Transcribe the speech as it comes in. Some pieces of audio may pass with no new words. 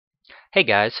Hey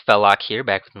guys, Felloc here,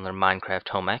 back with another Minecraft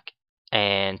home ec,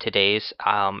 and today's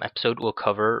episode will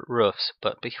cover roofs.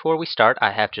 But before we start,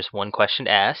 I have just one question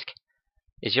to ask.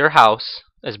 Is your house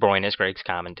as boring as Greg's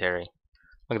commentary?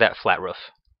 Look at that flat roof.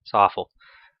 It's awful.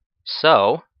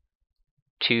 So,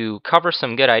 to cover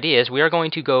some good ideas, we are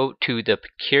going to go to the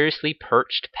Precariously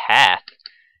Perched Path.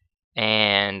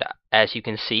 And as you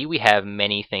can see, we have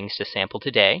many things to sample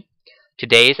today.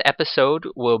 Today's episode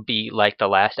will be like the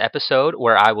last episode,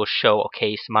 where I will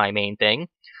showcase my main thing,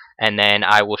 and then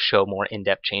I will show more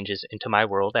in-depth changes into my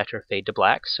world after Fade to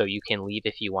Black, so you can leave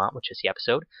if you want, which is the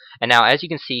episode. And now, as you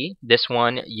can see, this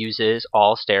one uses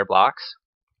all stair blocks,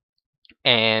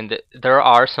 and there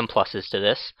are some pluses to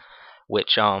this,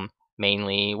 which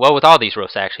mainly, well, with all these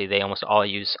roofs actually, they almost all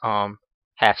use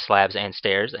half slabs and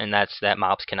stairs, and that's that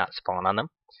mobs cannot spawn on them.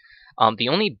 The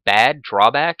only bad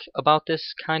drawback about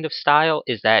this kind of style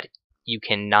is that you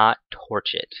cannot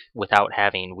torch it without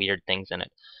having weird things in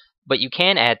it. But you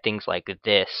can add things like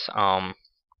this.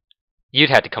 You'd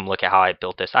have to come look at how I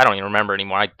built this. I don't even remember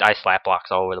anymore. I slap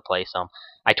blocks all over the place.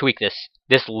 I tweak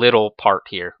this little part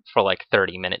here for like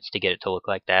 30 minutes to get it to look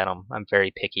like that. I'm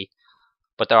very picky.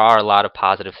 But there are a lot of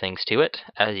positive things to it,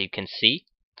 as you can see.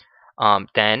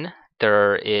 Then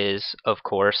there is, of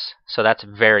course, so that's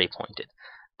very pointed.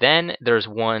 Then there's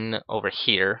one over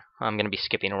here. I'm going to be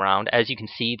skipping around. As you can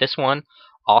see, this one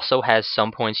also has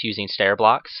some points using stair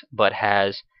blocks, but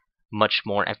has much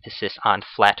more emphasis on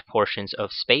flat portions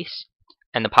of space.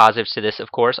 And the positives to this,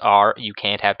 of course, are you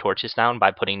can't have torches down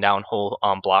by putting down whole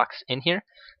blocks in here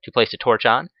to place a torch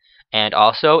on. And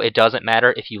also, it doesn't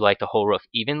matter if you light the whole roof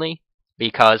evenly,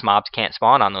 because mobs can't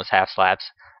spawn on those half slabs.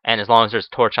 And as long as there's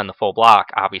a torch on the full block,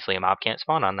 obviously a mob can't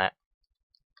spawn on that.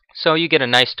 So you get a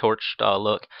nice torched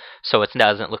look, so it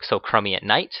doesn't look so crummy at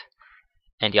night.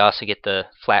 And you also get the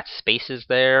flat spaces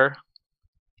there,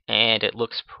 and it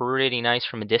looks pretty nice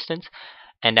from a distance.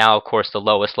 And now, of course, the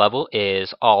lowest level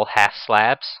is all half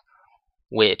slabs,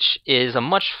 which is a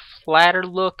much flatter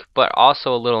look, but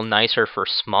also a little nicer for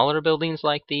smaller buildings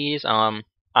like these. On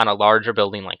a larger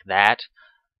building like that,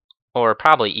 or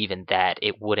probably even that,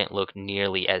 it wouldn't look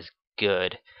nearly as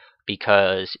good,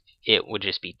 because it would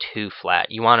just be too flat.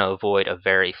 You want to avoid a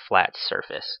very flat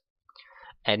surface.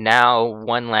 And now,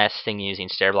 one last thing using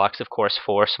stair blocks, of course,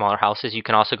 for smaller houses, you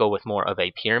can also go with more of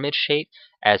a pyramid shape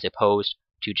as opposed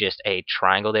to just a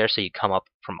triangle there, so you come up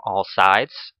from all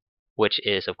sides, which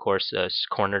is, of course, a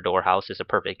corner door house is a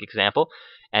perfect example.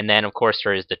 And then, of course,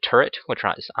 there is the turret, which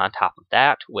is on top of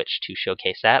that, which to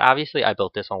showcase that, obviously, I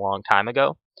built this a long time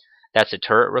ago. That's a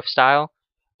turret roof style,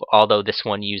 although this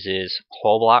one uses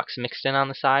whole blocks mixed in on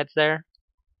the sides there.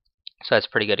 So that's a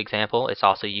pretty good example. It's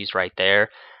also used right there.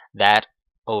 That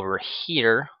over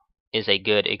here is a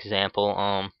good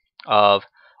example of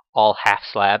all half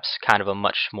slabs, kind of a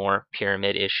much more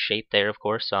pyramid-ish shape there, of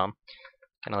course. Kind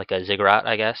of like a ziggurat,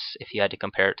 I guess, if you had to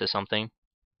compare it to something.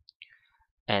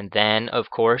 And then, of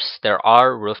course, there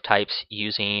are roof types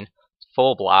using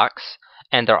full blocks,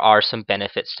 and there are some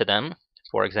benefits to them.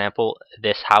 For example,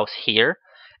 this house here,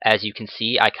 as you can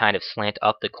see, I kind of slant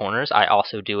up the corners. I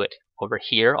also do it over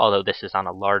here, although this is on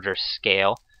a larger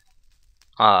scale.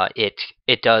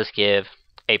 It does give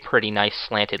a pretty nice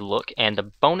slanted look, and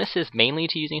the bonuses mainly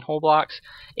to using whole blocks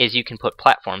is you can put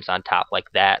platforms on top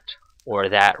like that, or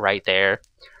that right there.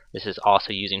 This is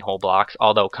also using whole blocks,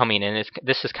 although coming in,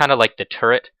 this is kind of like the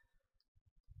turret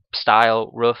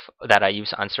style roof that I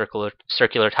use on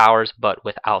circular towers, but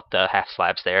without the half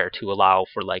slabs there to allow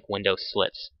for like window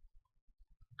slits.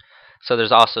 So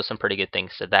there's also some pretty good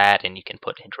things to that, and you can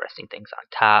put interesting things on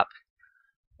top.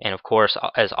 And of course,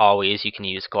 as always, you can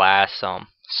use glass.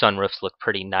 Sunroofs look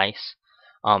pretty nice.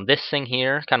 This thing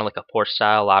here, kind of like a porch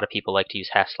style, a lot of people like to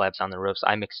use half slabs on the roofs.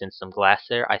 I mixed in some glass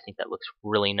there. I think that looks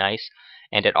really nice,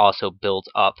 and it also builds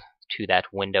up to that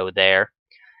window there.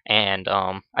 And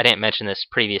I didn't mention this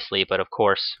previously, but of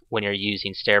course, when you're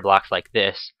using stair blocks like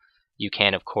this, you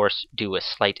can, of course, do a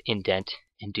slight indent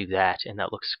and do that, and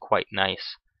that looks quite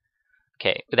nice.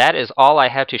 Okay, that is all I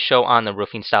have to show on the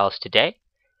roofing styles today.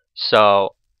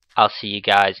 So I'll see you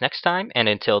guys next time, and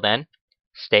until then,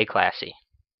 stay classy.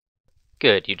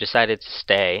 Good, you decided to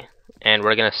stay, and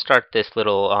we're going to start this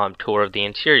little tour of the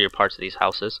interior parts of these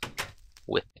houses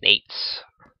with Nate's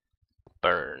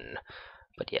burn.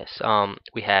 But yes,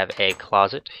 we have a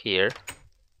closet here.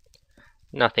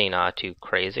 Nothing too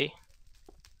crazy.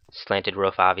 Slanted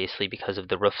roof, obviously, because of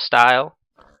the roof style.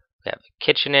 We have a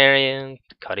kitchen area,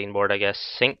 cutting board, I guess,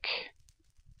 sink.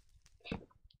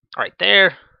 Right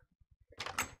there.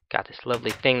 Got this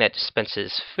lovely thing that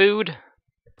dispenses food.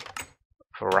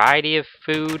 Variety of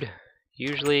food.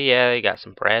 Usually, yeah, you got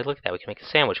some bread. Look at that, we can make a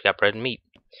sandwich. We got bread and meat.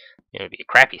 It would be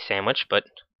a crappy sandwich, but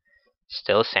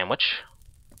still a sandwich.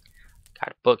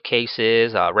 Got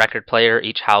bookcases, a record player.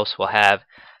 Each house will have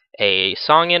a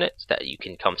song in it that you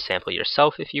can come sample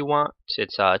yourself if you want.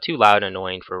 It's too loud and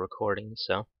annoying for recording,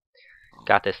 so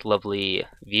got this lovely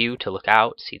view to look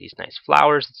out, see these nice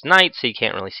flowers. It's night, so you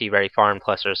can't really see very far, and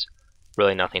plus there's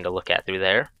really nothing to look at through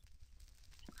there.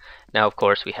 Now, of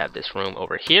course, we have this room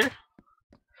over here,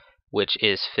 which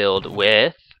is filled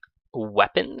with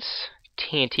weapons,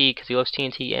 TNT, because he loves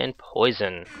TNT, and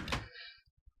poison.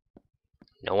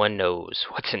 No one knows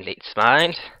what's in Nate's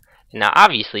mind. Now,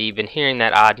 obviously, you've been hearing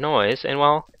that odd noise, and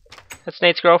well, that's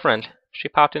Nate's girlfriend. She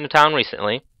popped into town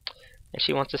recently, and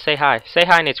she wants to say hi. Say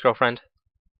hi, Nate's girlfriend.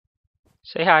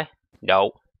 Say hi.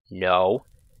 No. No.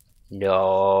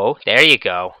 No. There you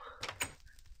go.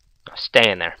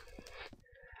 Stay in there.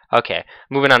 Okay,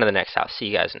 moving on to the next house. See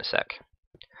you guys in a sec.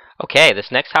 Okay,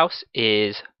 this next house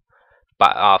is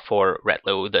for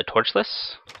Retlo the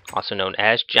Torchless, also known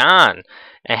as John.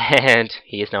 And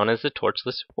he is known as the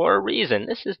Torchless for a reason.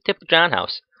 This is typical John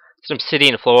house. Some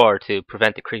obsidian floor to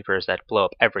prevent the creepers that blow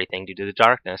up everything due to the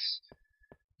darkness.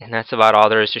 And that's about all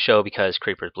there is to show because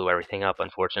creepers blew everything up,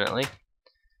 unfortunately.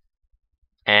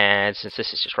 And since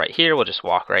this is just right here, we'll just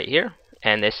walk right here.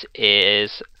 And this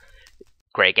is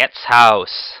Gregette's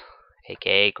house,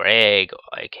 aka Greg,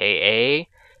 aka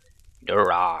The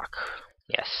Rock.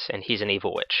 Yes, and he's an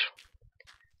evil witch.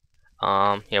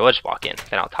 Yeah, we'll just walk in,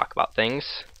 then I'll talk about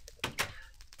things.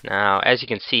 Now, as you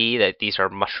can see, that these are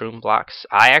mushroom blocks.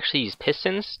 I actually use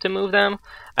pistons to move them.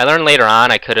 I learned later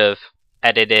on I could have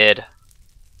edited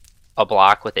a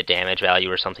block with a damage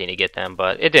value or something to get them,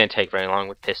 but it didn't take very long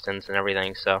with pistons and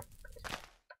everything, so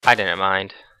I didn't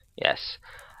mind. Yes.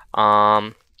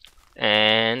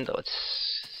 And let's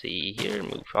see here,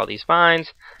 move all these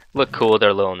vines. Look cool, they're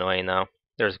a little annoying though.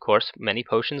 There's, of course, many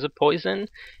potions of poison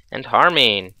and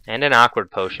harming, and an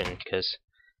awkward potion, because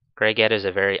Gregette is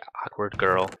a very awkward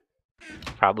girl.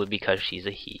 Probably because she's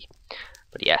a he.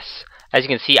 But yes, as you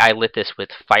can see, I lit this with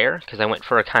fire, because I went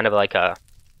for a kind of like a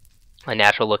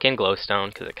natural looking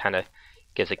glowstone, because it kind of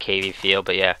gives a cavey feel.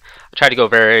 But yeah, I tried to go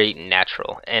very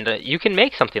natural. And you can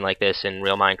make something like this in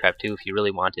real Minecraft too, if you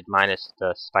really wanted, minus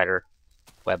the spider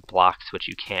web blocks, which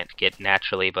you can't get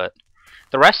naturally, but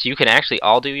the rest you can actually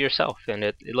all do yourself, and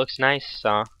it looks nice.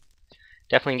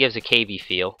 Definitely gives a cavey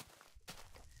feel.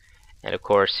 And of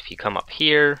course, if you come up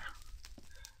here,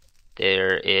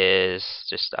 there is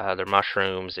just other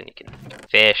mushrooms, and you can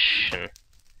fish and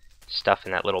stuff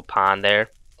in that little pond there.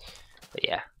 But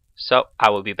yeah, so I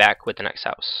will be back with the next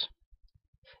house.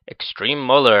 Extreme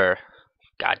Muller.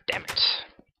 God damn it.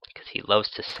 Because he loves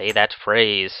to say that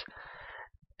phrase.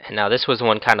 And now this was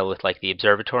one kind of with like the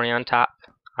observatory on top.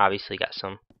 Obviously got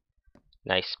some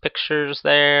nice pictures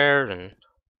there and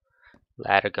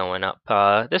ladder going up.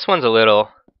 This one's a little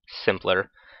simpler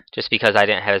just because I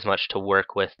didn't have as much to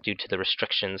work with due to the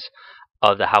restrictions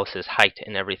of the house's height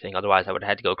and everything. Otherwise I would have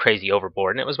had to go crazy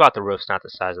overboard, and it was about the roofs, not the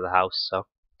size of the house. So,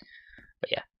 but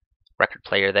yeah, record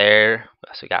player there. We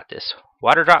also got this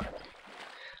water drop.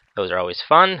 Those are always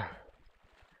fun.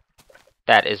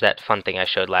 That is that fun thing I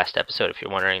showed last episode. If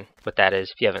you're wondering what that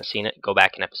is, if you haven't seen it, go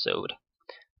back an episode.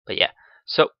 But yeah,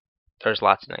 so there's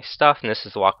lots of nice stuff, and this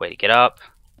is the walkway to get up.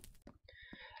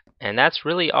 And that's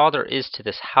really all there is to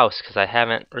this house, because I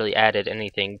haven't really added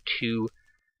anything too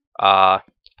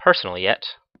personal yet.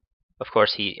 Of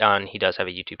course, he does have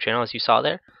a YouTube channel, as you saw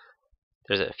there.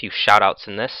 There's a few shout-outs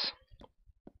in this.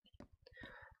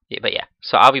 Yeah, but yeah,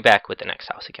 so I'll be back with the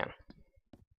next house again.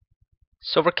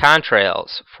 Silver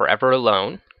Contrails, Forever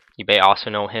Alone. You may also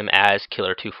know him as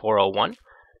Killer2401,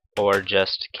 or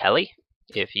just Kelly.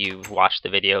 If you've watched the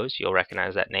videos, you'll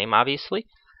recognize that name, obviously.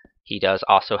 He does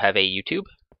also have a YouTube,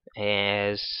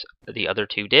 as the other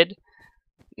two did.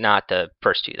 Not the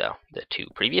first two, though. The two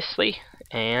previously.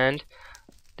 And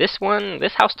this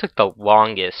house took the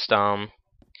longest.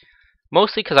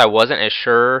 Mostly because I wasn't as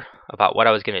sure about what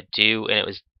I was going to do, and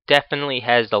it definitely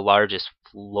has the largest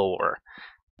floor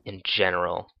in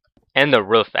general. And the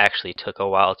roof actually took a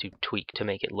while to tweak to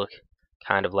make it look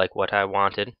kind of like what I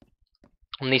wanted.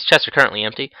 And these chests are currently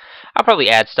empty. I'll probably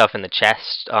add stuff in the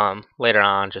chest later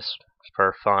on, just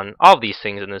for fun. All of these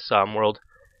things in this world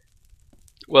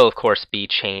will, of course, be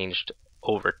changed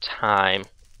over time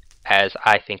as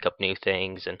I think up new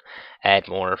things and add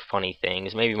more funny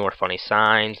things, maybe more funny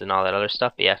signs and all that other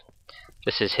stuff. But yeah,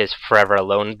 this is his Forever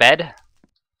Alone bed.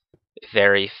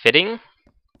 Very fitting.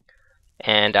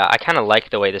 And I kind of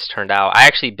like the way this turned out. I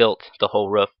actually built the whole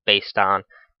roof based on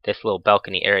this little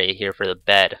balcony area here for the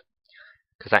bed,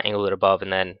 because I angled it above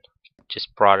and then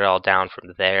just brought it all down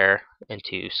from there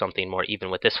into something more even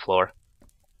with this floor.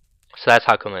 So that's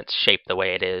how come it's shaped the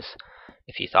way it is,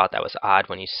 if you thought that was odd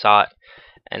when you saw it.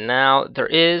 And now there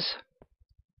is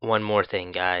one more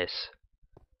thing, guys.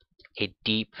 A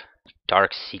deep,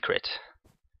 dark secret.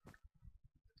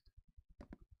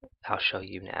 I'll show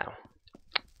you now.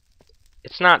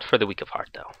 It's not for the weak of heart,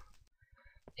 though.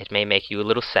 It may make you a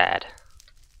little sad,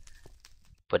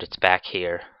 but it's back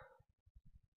here,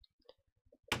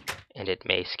 and it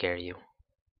may scare you.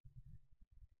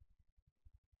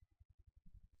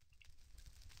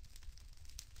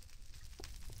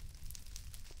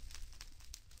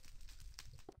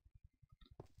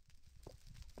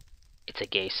 It's a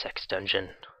gay sex dungeon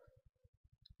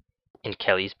in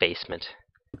Kelly's basement.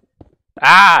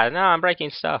 Ah, no, I'm breaking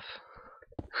stuff.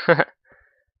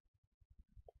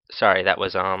 Sorry, that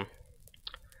was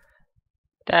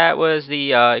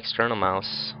the external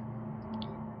mouse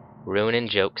ruining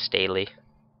jokes daily.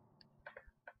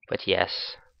 But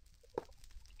yes,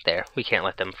 there, we can't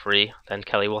let them free, then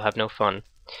Kelly will have no fun.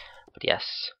 But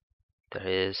yes, there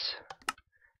is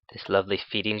this lovely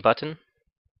feeding button,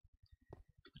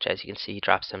 which, as you can see,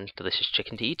 drops some delicious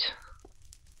chicken to eat.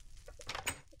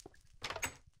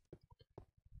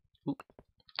 Ooh.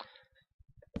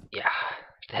 Yeah,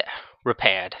 there,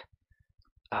 repaired.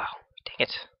 Oh, dang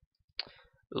it.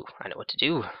 Ooh, I know what to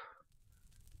do.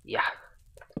 Yeah.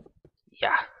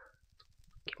 Yeah.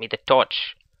 Give me the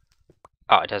torch.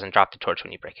 Oh, it doesn't drop the torch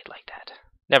when you break it like that.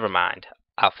 Never mind.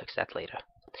 I'll fix that later.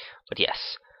 But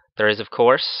yes, there is, of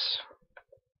course,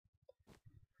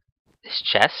 this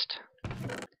chest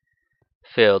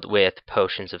filled with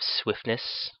potions of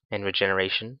swiftness and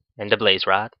regeneration and a blaze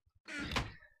rod.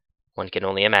 One can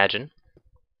only imagine.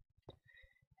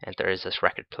 And there is this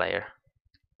record player.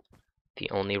 The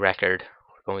only record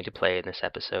we're going to play in this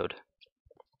episode.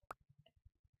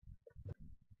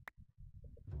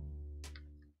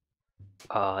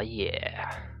 Oh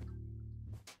yeah.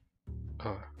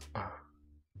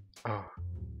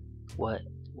 What?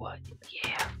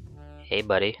 Yeah. Hey,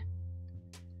 buddy.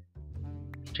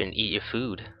 You didn't eat your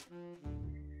food.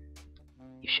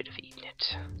 You should have eaten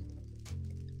it.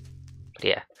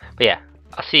 But yeah.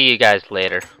 I'll see you guys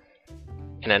later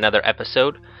in another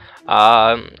episode.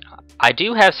 I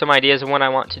do have some ideas of what I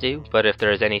want to do, but if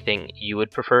there is anything you would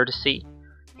prefer to see,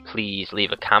 please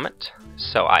leave a comment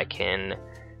so I can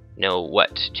know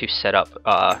what to set up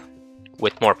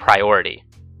with more priority.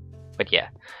 But yeah,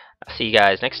 I'll see you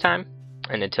guys next time,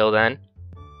 and until then,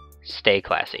 stay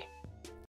classy.